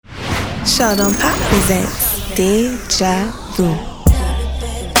Sheldon Pop presents Deja Vu.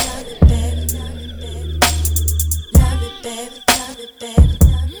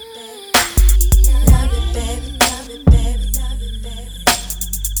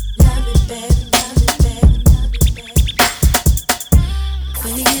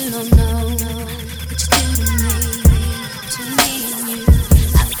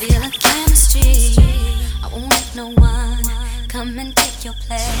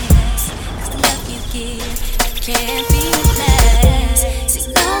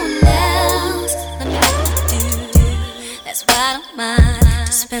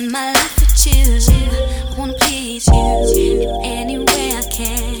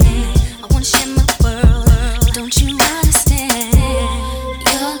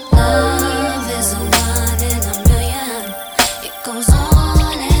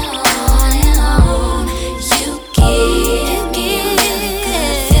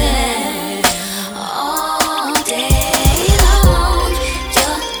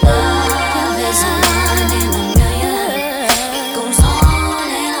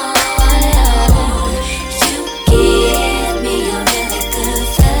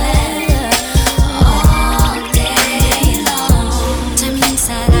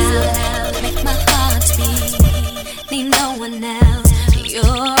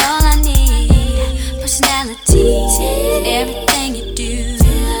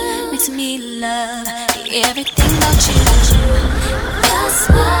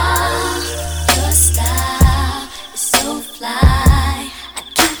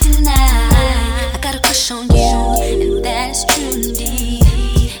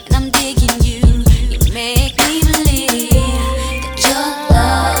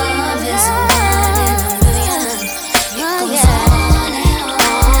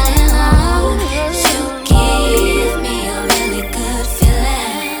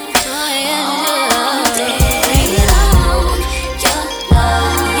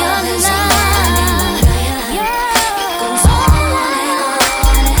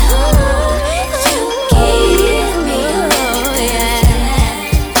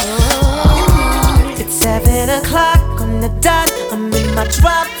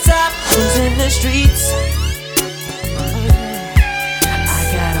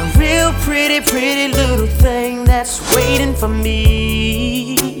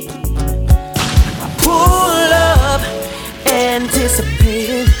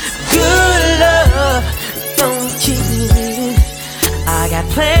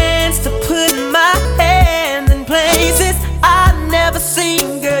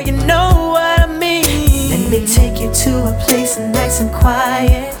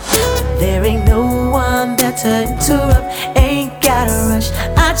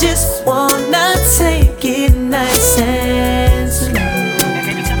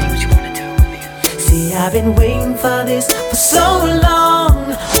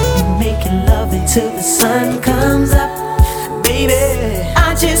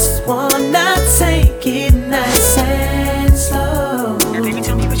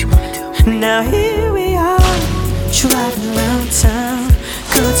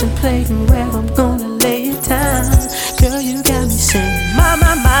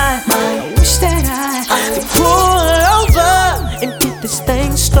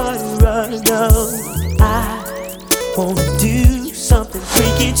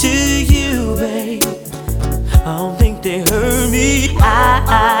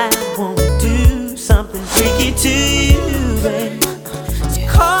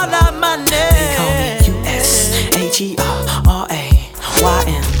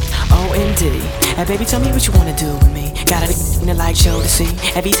 Baby, tell me what you wanna do with me. Got it in the light show to see.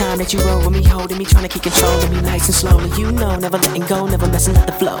 Every time that you roll with me, holding me, trying to keep control of me nice and slowly. You know, never letting go, never messing up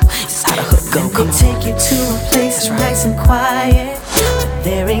the flow. This is how the hook go. Let me take you to a place nice and quiet.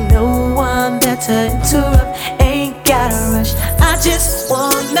 There ain't no one there to interrupt. Ain't gotta rush. I just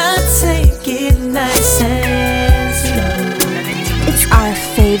wanna take it nice and slow. It's our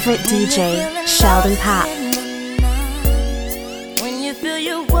favorite DJ, Sheldon Pop. When you feel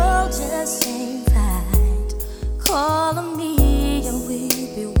your world just ain't right, call on me, I will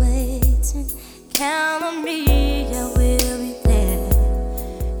be waiting. Count on me, I will be there.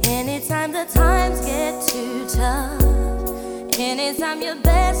 Anytime the times get too tough, anytime your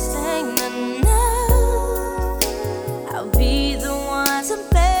best ain't enough, I'll be the one to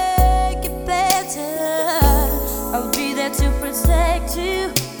make it better. I'll be there to protect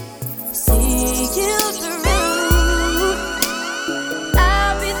you, see you through.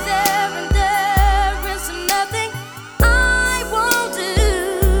 I'll be there and there is nothing I won't do.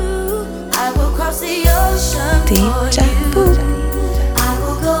 I will cross the ocean for you. I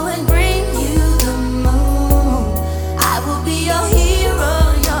will go and bring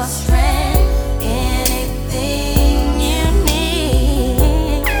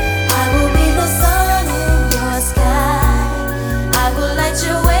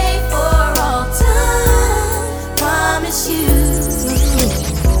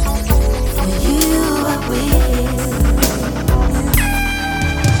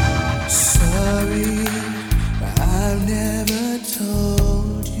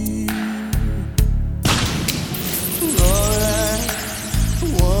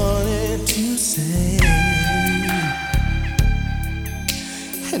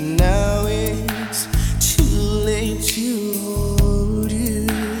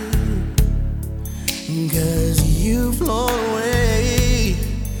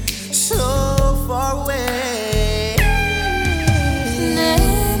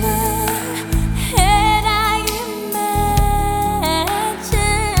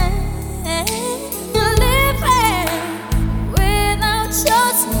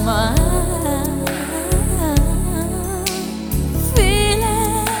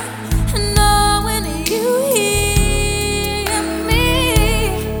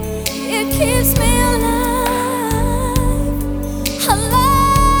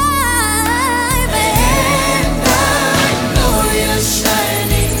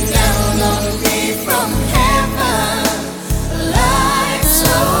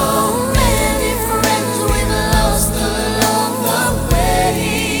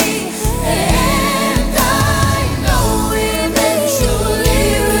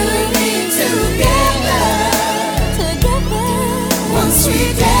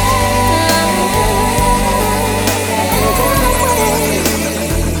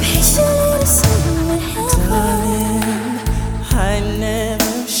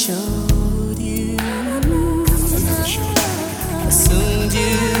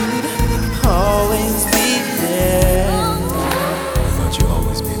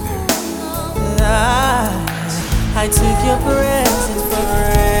I took your presence for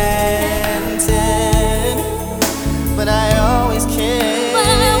granted, but I always cared,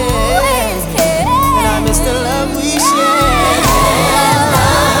 and I miss the love we shared.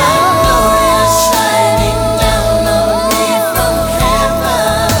 You're shining down on me from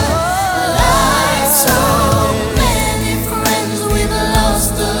heaven, like so many friends we've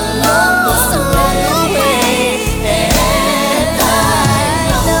lost along the way, and I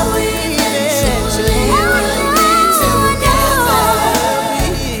know eventually we'll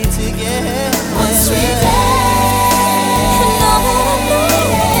be together. Once we die, know that I know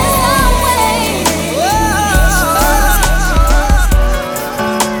it's our way.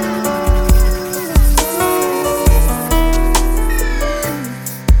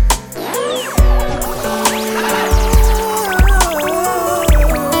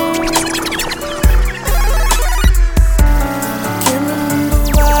 Can't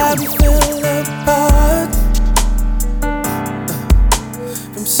remember why we fell apart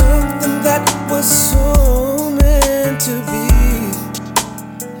from something that was so meant to be.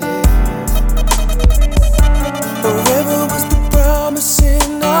 Forever was the promise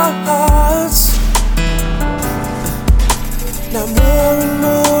in our hearts. Now more and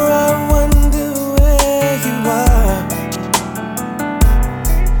more I wonder where you are.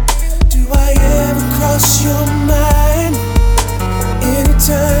 Do I ever cross your mind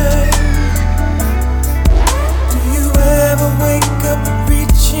anytime? Do you ever wake up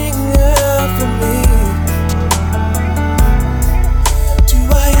reaching out for me? Do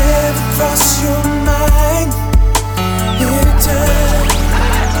I ever cross your mind anytime?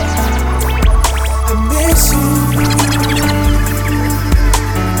 I miss you.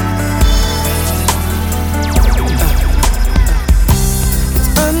 It's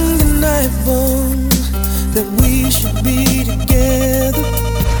undeniable that we should be together.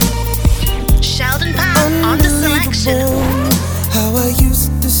 Sheldon Papp on the selection. Unbelievable how I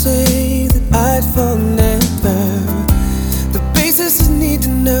used to say that I'd fall never. The basis is need to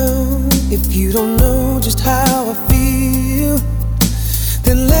know. If you don't know just how I feel,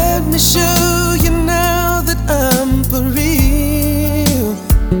 then let me show you now that I'm for real.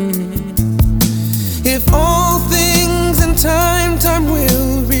 If all things in time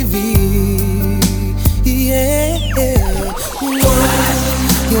will reveal. Yeah, one,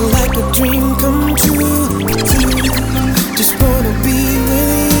 you're like a dream come true. Two, just wanna be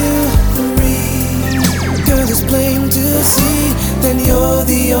with you. Three, girl, it's plain to see that you're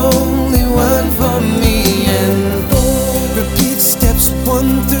the only one for me. And four, repeat steps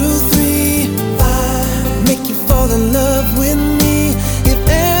 1 through 3. 5, make you fall in love with me. If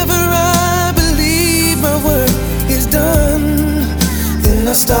ever I believe my work is done, then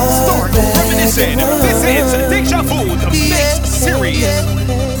I'll start back Reminiscing. at one. This is Deja Vu, the mix series.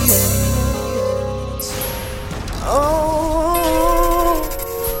 Oh,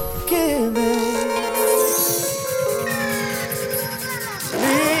 give it.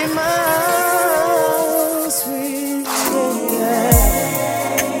 Be my sweet lady.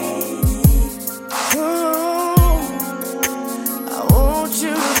 Ooh, I want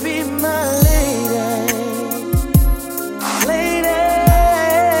you to be my lady. Lady.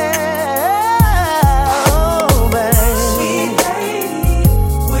 Oh, baby. Sweet lady,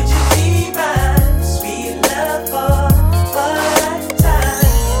 would you be my sweet love for a lifetime?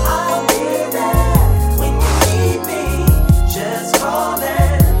 I'll be there when you need me. Just call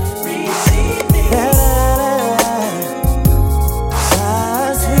and receive me. Ah,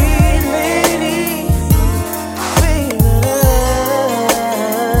 sweet lady, sweet love.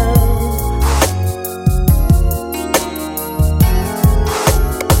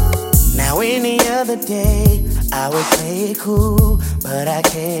 Now any other day I would play it cool, but I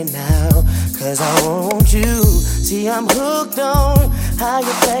can't now, 'cause I want you. See, I'm hooked on how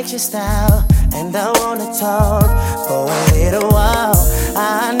you flex your style, and I wanna talk for a little while.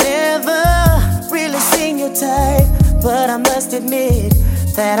 I never really seen your type, but I must admit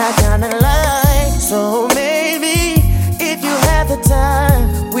that I kinda like. So maybe if you have the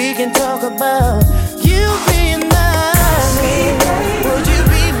time, we can talk about you being mine. Would you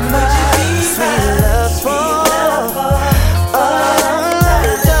be my sweet love for a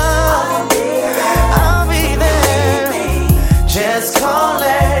lifetime? I'll be there. Just call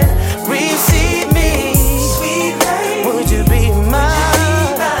and receive me. Would you be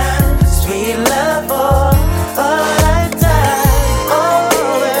mine?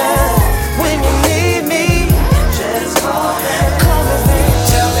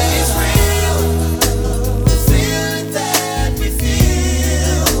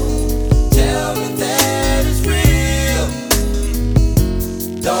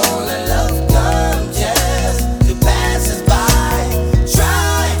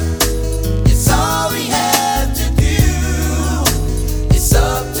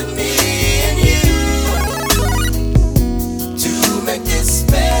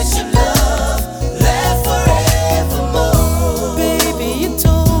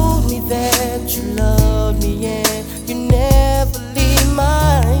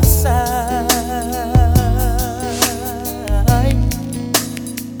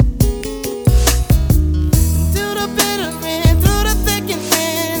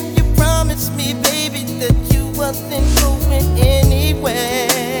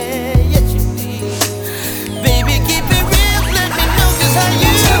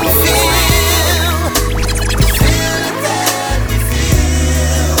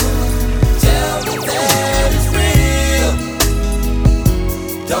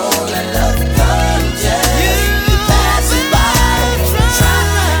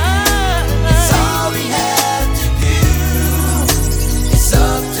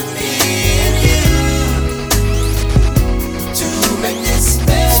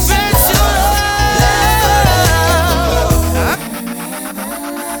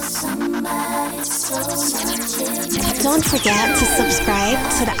 forget to subscribe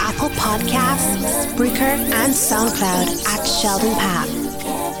to the Apple Podcasts, Spreaker, and SoundCloud at Sheldon Papp.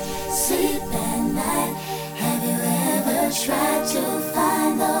 Sleep at night. Have you ever tried to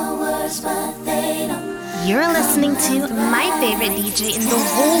find the words, but they don't? You're listening to my favorite DJ in the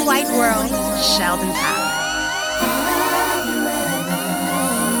whole wide world, Sheldon Papp.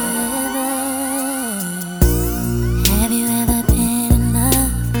 Have you ever been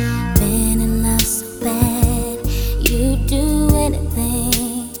in love so bad you'd do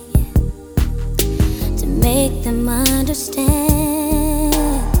anything to make them understand?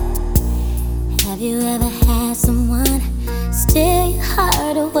 Have you ever had someone steal your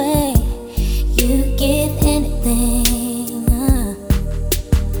heart away? You give anything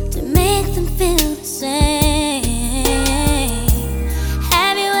to make them feel the same.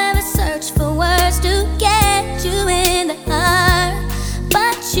 Have you ever searched for words to get you in the heart,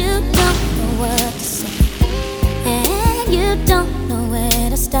 but you don't know what to say, and you don't know where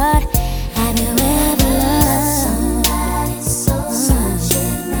to start? Have you ever loved somebody so much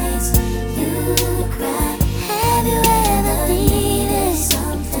it makes you cry? Have you ever needed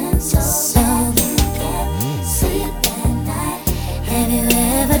something so you can't sleep at night? Have you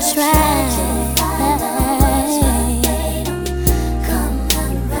ever tried to find the words but they don't come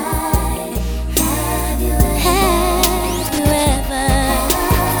out right? Have you ever?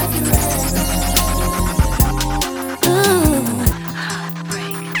 Ooh.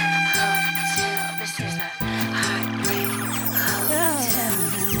 Heartbreak Hotel. This is a Heartbreak Hotel.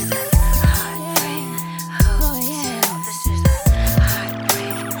 This is a Heartbreak Hotel. This is a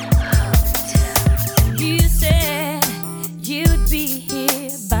Heartbreak Hotel. You said you'd be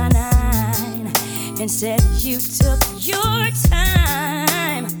here by 9 and said you took your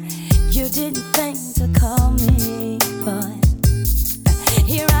time. You didn't think to call me, but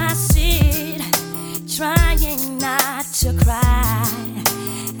here I sit, trying not to cry,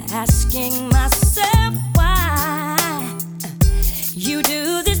 asking myself why you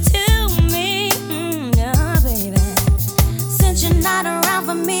do this to me, oh, baby. Since you're not around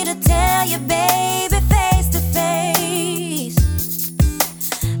for me to tell you, baby, face to face,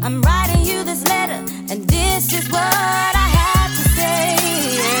 I'm writing you this letter, and this is what I have to say.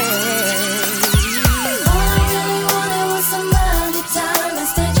 All I really wanted was some of your time.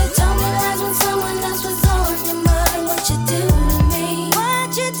 Instead, you told me lies when someone else was on your mind. What you do to me? What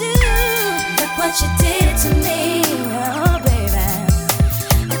you do? Look what you did to me, oh baby.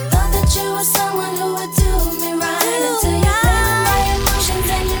 I thought that you were someone who would do me right until you played with my emotions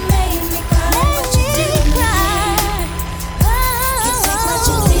and you made me cry. What you do to me? Look what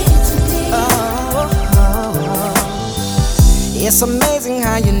you did to me. It's amazing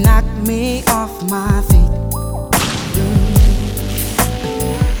how you knock me off my feet.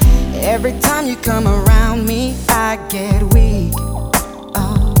 Every time you come around me, I get weak.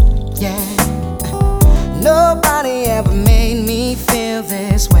 Oh, yeah. Nobody ever made me feel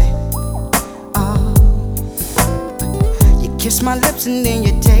this way. Oh, you kiss my lips and then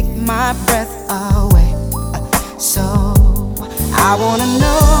you take my breath away. So I wanna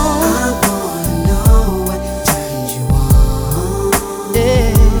know what turns you on.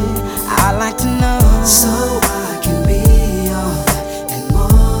 Yeah, I like to know, so I can be all that and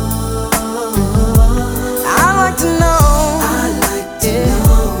more. I like to know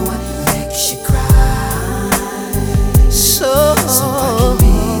what makes you cry. So I can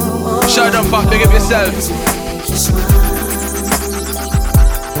be the one. Shut up, Pop, big up yourself.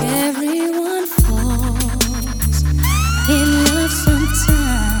 Everyone falls in love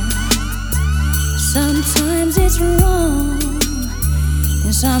sometimes. Sometimes it's wrong,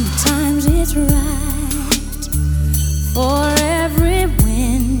 and sometimes it's right. For every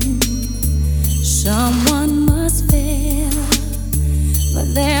win, someone must fail.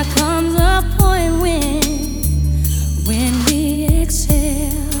 But there comes a point when we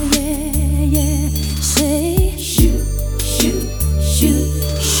exhale, yeah, yeah. Say shoot, shoot, shoot,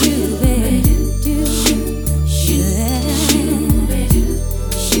 shoot, baby. Shoot, shoot,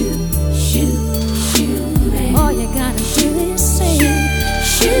 shoot, baby. All you gotta do is say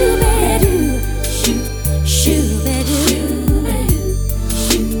shoot, baby. Shoot, shoot, baby.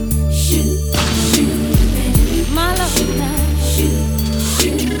 Shoot, shoot, baby. My love now. Shoot,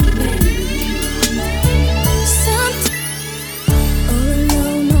 shoot, baby.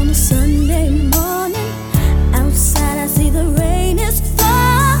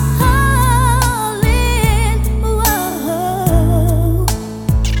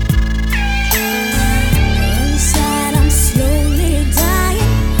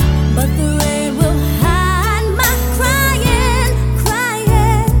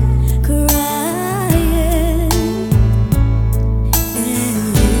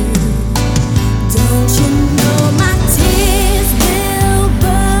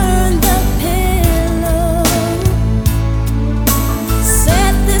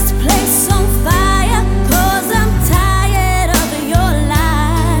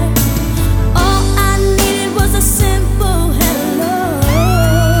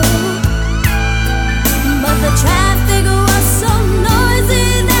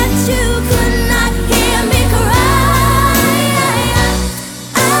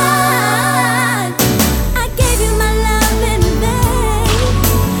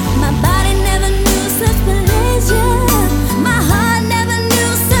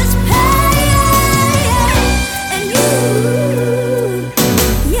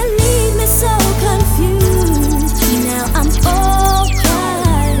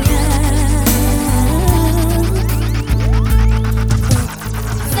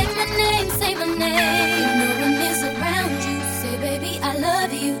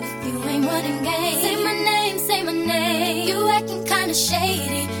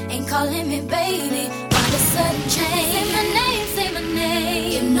 shady. Ain't calling me baby. Why the sudden change? Say my name, say my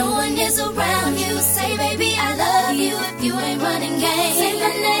name. If no one is around you, say baby I love you. If you ain't running game, say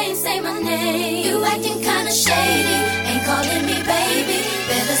my name, say my name. You acting kinda shady. Ain't calling me baby.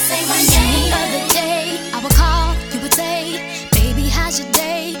 Better say my name. The other day I would call, you would say, baby how's your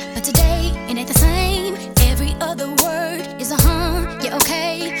day? But today it ain't the same. Every other word is a yeah,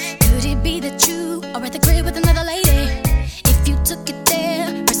 okay. Could it be that you are at the crib with another lady? If you took it there,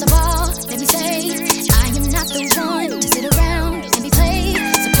 first of all, let me say, I am not the one to sit around and be played.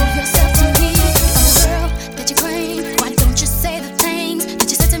 So prove yourself to me, you're the girl that you claim. Why don't you say the things that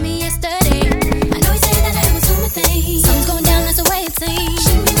you said to me yesterday? I know you say that I am assuming things. Something's going down, that's the way it seems.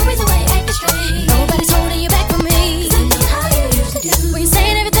 Shouldn't be no reason why you're acting strange. Nobody's holding you back from me. 'Cause I know how you used to do. When you're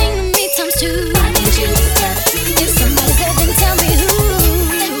saying everything to me times two. I need you to tell the truth. If somebody said, then tell me who.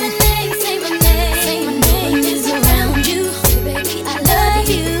 Say my name, say my name. Say my name is around you. Baby, I love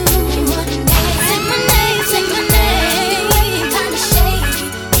you. Say my name, say my name. Kinda shady.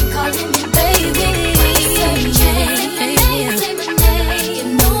 Ain't calling me baby. Say my name, say my name. If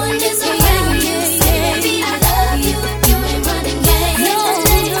no one is around you, say baby, I love you. You ain't running game. Say my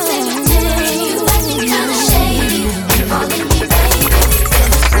name, say my name. You acting kinda shady. Ain't calling me baby.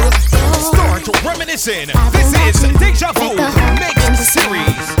 Start reminiscing. This is Deja Vu Mix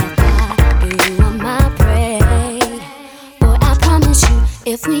Series. You are my prey. Boy, I promise you,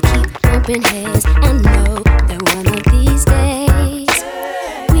 if we keep bumping heads, I know that one of these days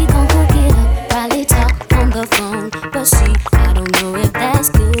we gon' hook it up. Probably talk on the phone, but see, I don't know if that's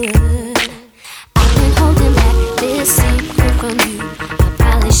good. I've been holding back this secret from you. I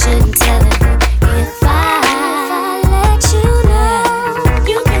probably shouldn't tell it, but if I let you know,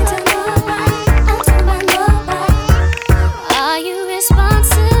 you can tell nobody. I'll tell by nobody. Are you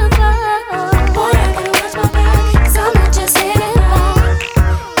responsible? Boy, I gotta watch my back, 'cause I'm not just hitting back.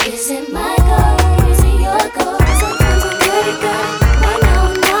 Is it my goal? Is it your goal? Sometimes I'm pretty good, but no,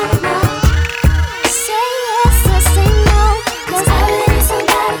 not enough. Say yes or say no, 'cause I really need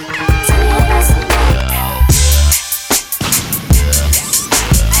somebody. Tell me about somebody.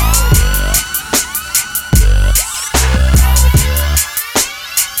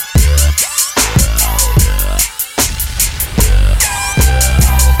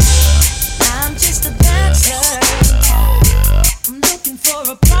 I'm just a bachelor. I'm looking for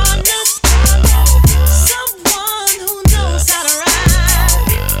a partner, someone who knows how to ride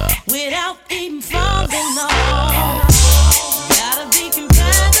without even falling off. Gotta be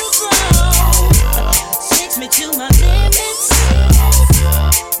compatible, takes me to my limits.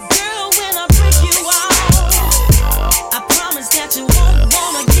 Girl, when I break you off, I promise that you won't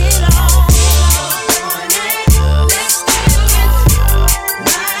wanna get off. Let's do it.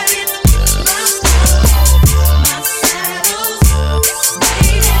 Ride it, my saddle's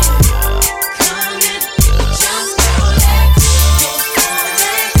waiting. Come and jump on it, go for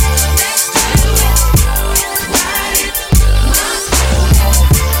it. Let's do it. Ride it, my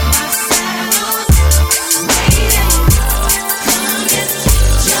saddle's waiting. Come and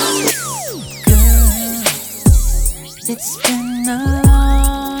jump. Girl, it's been a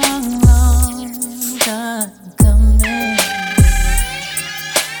long, long time coming.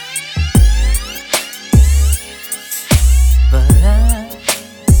 But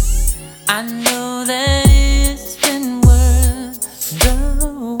I know that it's been worth the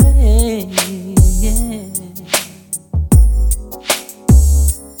wait. Yeah.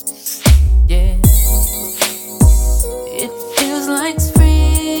 Yeah. It feels like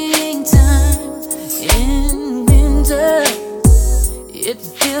springtime in winter. It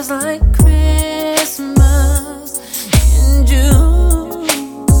feels like Christmas in June.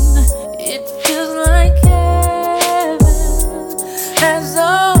 It feels like heaven has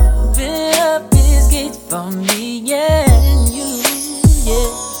opened up its gates for me and you. Yeah.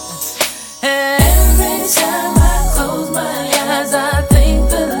 Every time I close my eyes, I thank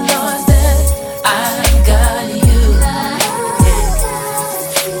the Lord that I've got you.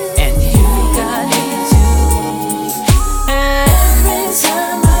 And you got me too. Every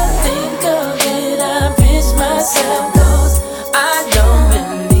time I think of it, I pinch myself, 'cause I don't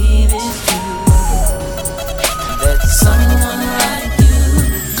believe it's true that someone like you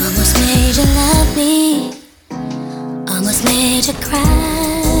Almost made you love me, almost made you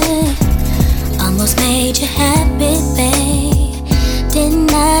cry, almost made you happy, babe.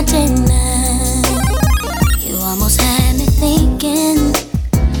 Didn't I, didn't I? You almost had me thinking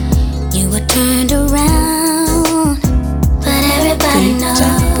you were turned around, but everybody knows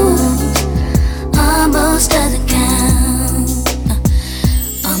almost doesn't count.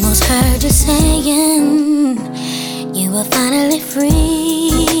 Almost heard you saying you were finally free.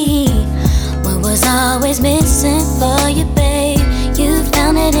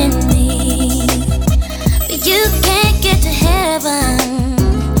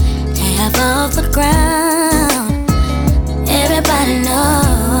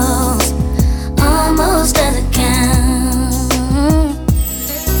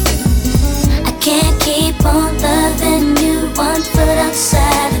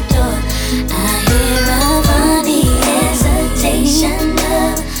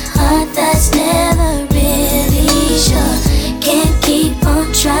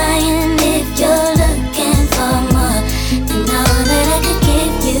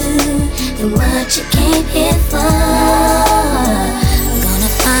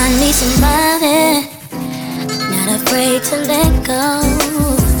 somebody, not afraid to let go.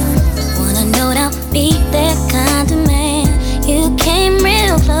 Wanna know that I'll be that kind of man. You came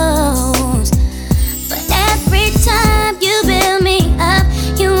real close, but every time you build me up,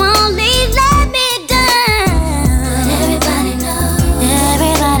 you only let me down. But everybody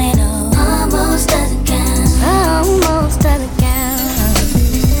knows, almost doesn't count. Almost doesn't count.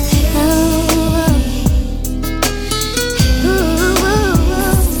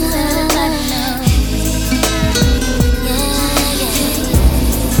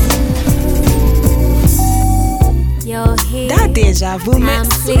 That deja vu meant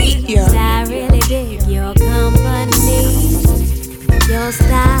sweet, yo. I really dig your company, your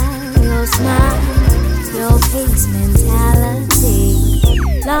style, your smile, your peace mentality.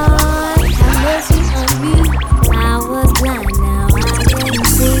 Lord, have mercy on me. I was blind, now I can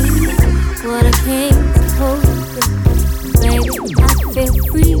see what a king's supposed to be. Baby, I feel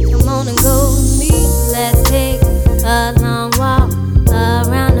free. Come on and go with me. Let's take a long walk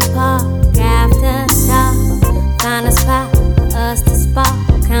around the park after dark. Find a spot for us to spark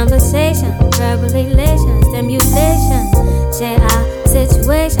conversation, verbal elation, stimulation. Share our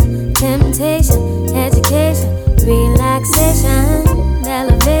situation, temptation, education, relaxation,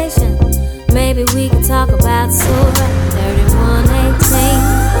 elevation. Maybe we could talk about Surah 31:18.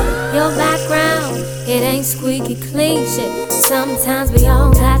 Your background, it ain't squeaky clean shit. Sometimes we all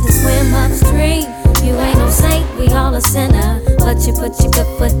got to swim upstream. You ain't no saint, we all a sinner. But you put your good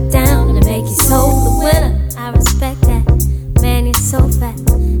foot down and make your soul the winner. I respect that, man, you're so fat.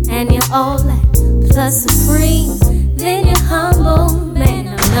 And you're all that, plus supreme. Then you're humble, man,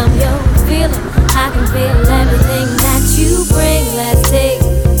 I numb your feeling. I can feel everything that you bring. Let's take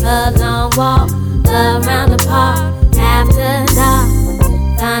a long walk around the park after dark.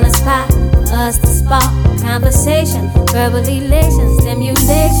 Find a spot for us to spark conversation, verbal elation,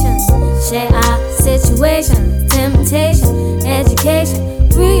 stimulation. Share our situation, temptation, education,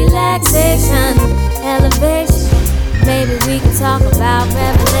 relaxation, elevation. Maybe we can talk about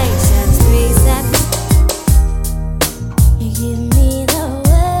Revelations 3:7. You give me the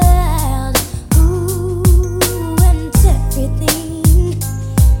world, ooh, and everything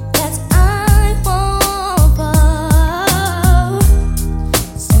that I want for.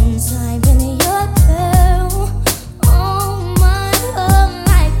 Since I've been your girl, oh, my whole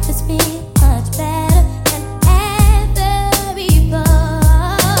life has been much better than ever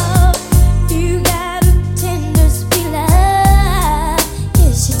before. You got a tender sweet love,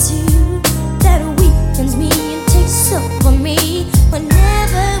 yes you do, that weakens me and takes over me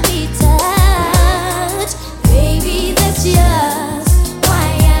whenever we touch. Baby, that's just why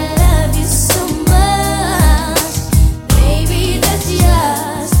I love you so much. Baby, that's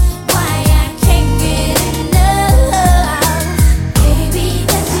just why I can't get enough. Baby,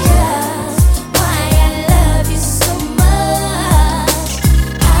 that's just why I love you so much.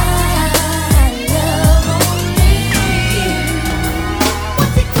 I love only you.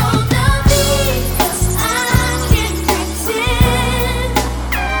 What's it gonna be? 'Cause I can't pretend.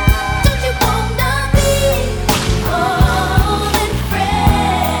 Don't you wanna be more than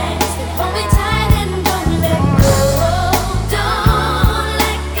friends? Hold me tight and don't let go. Don't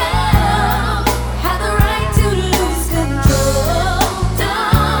let go. Have the right to lose control.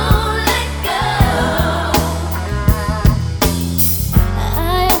 Don't let go. I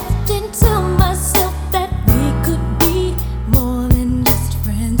often tell myself that we could be more than just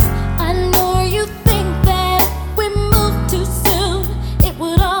friends. I know you think that if we move too soon, it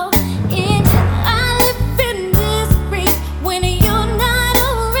would all end. I live in misery when you're not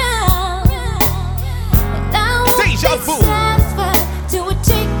around, and I won't Deja be vu. satisfied till we're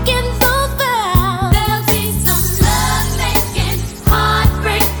taking those vows. There'll be some love making,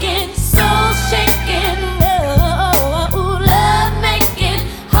 heartbreaking, soul shaking. Oh, love making,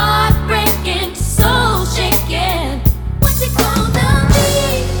 heartbreaking, soul shaking. What's it gonna be?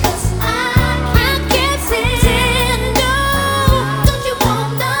 'Cause I can't pretend. No, don't you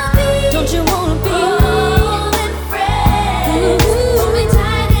wanna be? Don't you wanna be more than friends? Hold me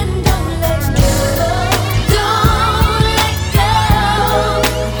tight and don't let go. Don't let go.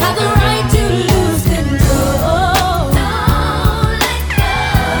 Have the right to lose control. Don't let go.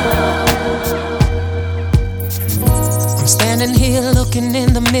 I'm standing here looking in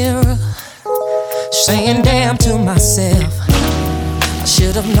the mirror, saying damn to myself. I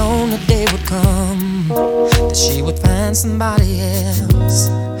should have known the day would come that she would find somebody else.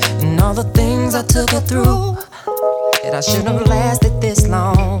 And all the things I took her through, that I shouldn't have lasted this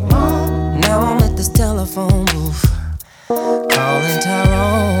long. Now I'm at this telephone booth, calling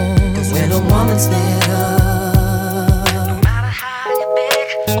Tyrone. 'Cause when a woman's fed up, no matter how you beg,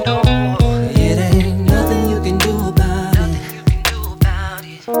 It ain't nothing you can do about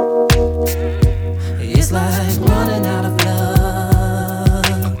it. It's like running out of love.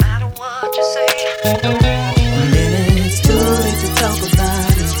 No matter what you say. Then it's too late to talk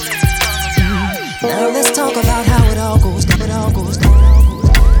about it. Now let's talk about how it all goes down.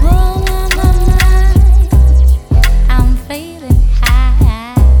 Roll on my mind, I'm feeling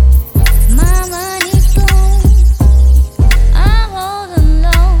high. My money's gone, I'm all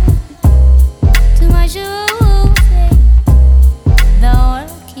alone. Too much to say, the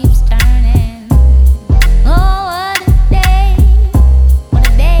world keeps turning. Oh, what a day, what a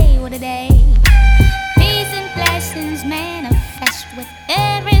day, what a day. Peace and blessings manifest with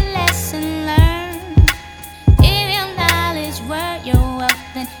every lesson learned. If your knowledge were your wealth,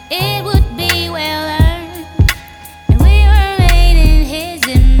 then it would be well earned. And we were made in His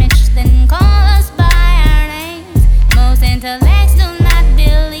image, then call us by our names. Most intellects do not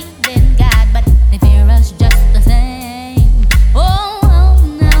believe in God, but they fear us just the same. Oh,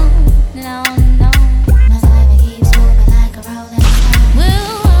 no, no, no. My life keeps moving like a rolling stone.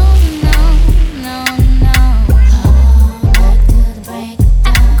 Oh, no, no, no. Back to the break of dawn. I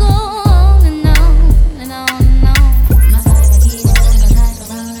go on and on and on and on. My life keeps moving like a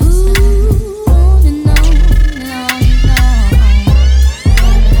rolling stone. On and on and on and on.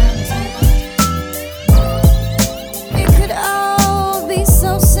 It could all be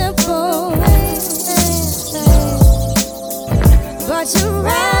so simple, but you'd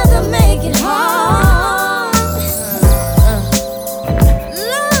rather make it hard.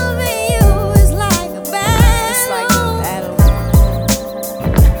 Loving you is like a battle,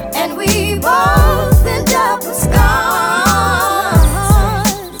 and we both end up with scars.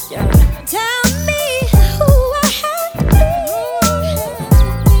 Tell me who I have to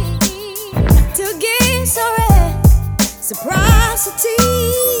be to get so reciprocity.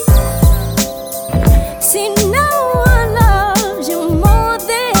 See, no one loves you more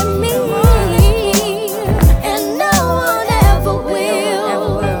than me, and no one ever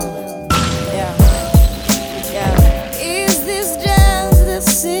will. Is this just a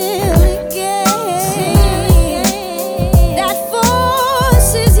silly game that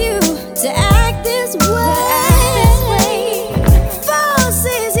forces you to act this way?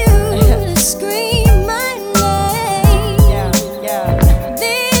 Forces you to scream my name,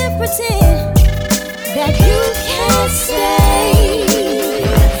 then pretend that you can't stay.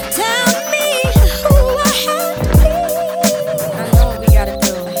 Tell me who I have to be. I know what we gotta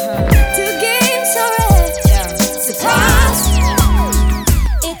do to get so surprised.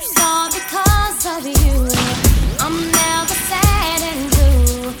 It's all because of you. I'm never sad and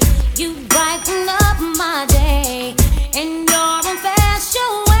blue. You brighten up my day in your own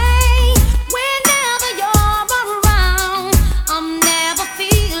special way. Whenever you're around, I'm never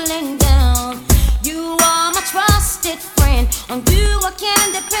feeling down. You are my trusted friend. On you I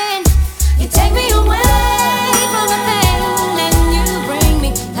can depend. You take me away from the pain, and you bring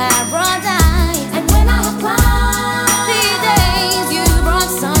me paradise. And when I have cloudy days, you brought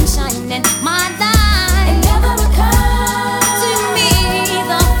sunshine in my life. It never occurred to me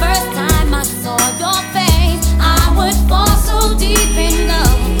the first time I saw your face, I would fall so deep in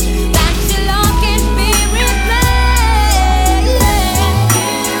love that your love can be replaced.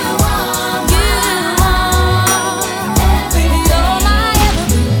 You are everything. You're my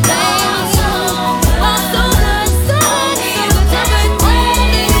everything. My soul and sun,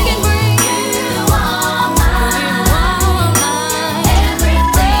 everything can bring. You are my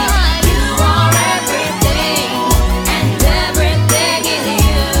everything. You are everything, and everything is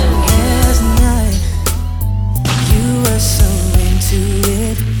you. Last night, you were so into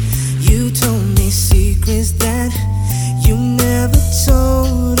it. You told me secrets that you never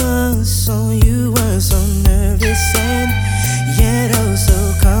told us. So you were so nervous and yet oh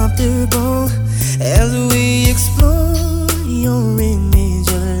so comfortable as we explored your image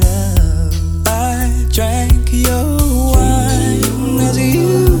of love. I drank your wine as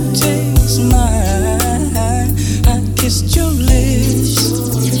you taste mine. I kissed your lips.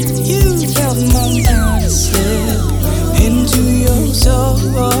 You felt my mind slip into your soul.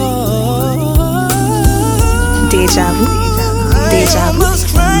 Deja vu, deja vu,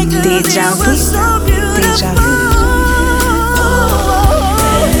 deja vu, deja vu.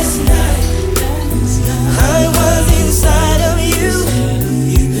 Last night, I was inside of you.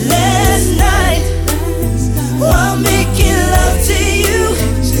 Last night, while making love to you,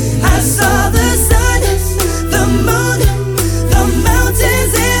 I saw the sun, the moon, the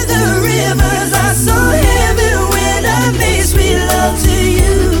mountains and the rivers. I saw heaven when I made sweet love to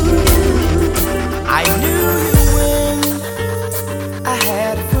you. I knew you when I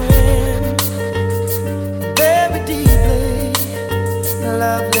had a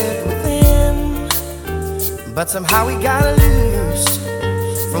but somehow we got loose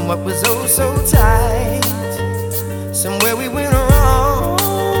from what was oh so tight. Somewhere we went wrong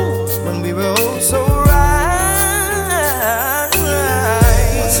when we were oh so right.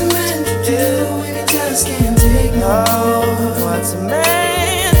 What's a man to do when he just can't take no more? What's a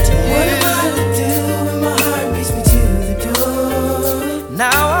man to do? What am I to do when my heart beats me to the door?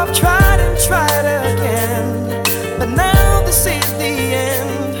 Now I've tried and tried again, but now this is the end.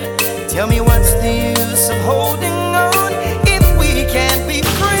 Tell me what's the use of holding on if we can't be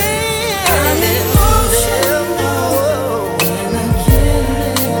friends? I'm emotional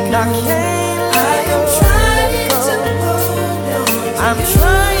and I can't let go. I am trying to hold on. I'm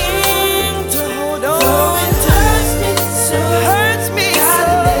trying to hold on. Though it hurts me so. Hurts me so.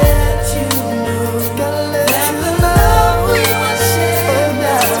 Gotta let you know that the love we once shared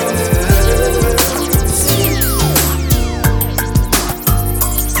now.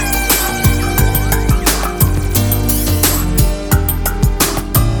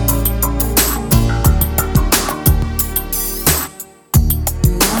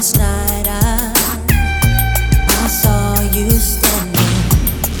 Last night I saw you standing,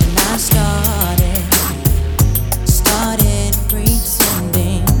 and I started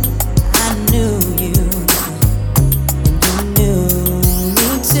pretending I knew you, and you knew me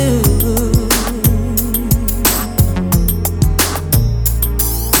too.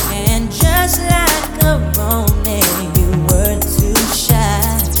 And just like a romance, you were too shy,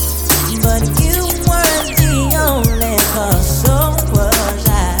 but you weren't the only cause, so was I.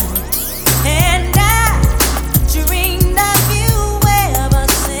 And I dreamed of you ever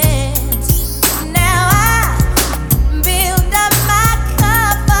since. Now I build up my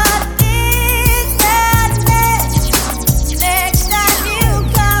confidence that next time you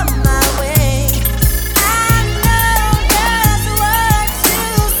come my way, I know just what to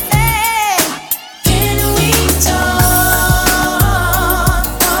say. Can we talk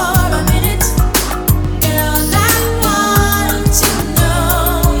for a minute? Girl, I want to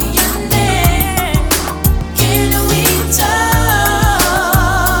know your name. Can we talk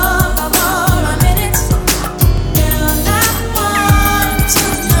for a minute? Girl, I want to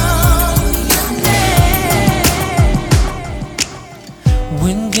know your name.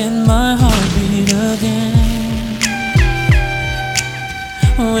 When can my heart beat again?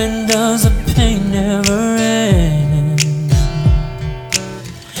 When does the pain never end?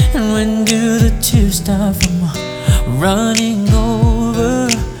 And when do the tears stop from running over?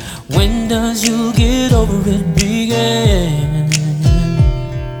 When does you get over it begin?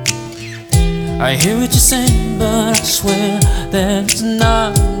 I hear what you're saying, but I swear that it's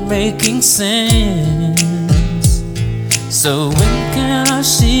not making sense. So when can I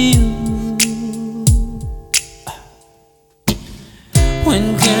see you?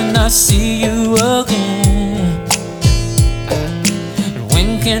 When can I see you again? And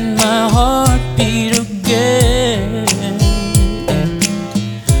when can my heart beat again?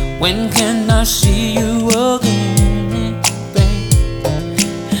 When can I see you again, babe?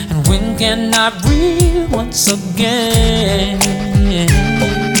 And when can I breathe once again?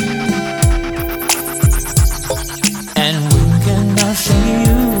 And when can I see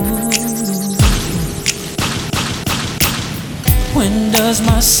you? When does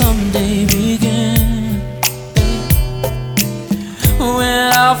my someday begin?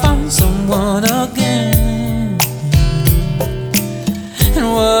 When I'll find someone again. And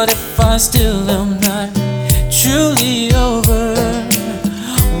what if I still am not truly over?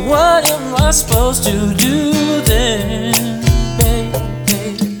 What am I supposed to do then, babe?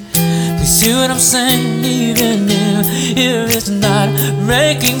 Please see what I'm saying, even if it's not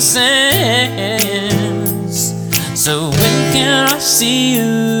making sense. So when can I see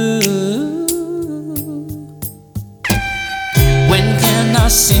you? When can I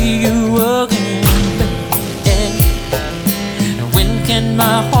see you again, babe? And when can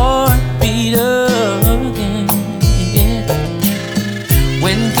my heart beat again?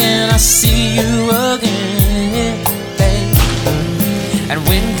 When can I see you again, babe? And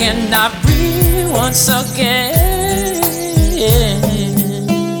when can I breathe once again?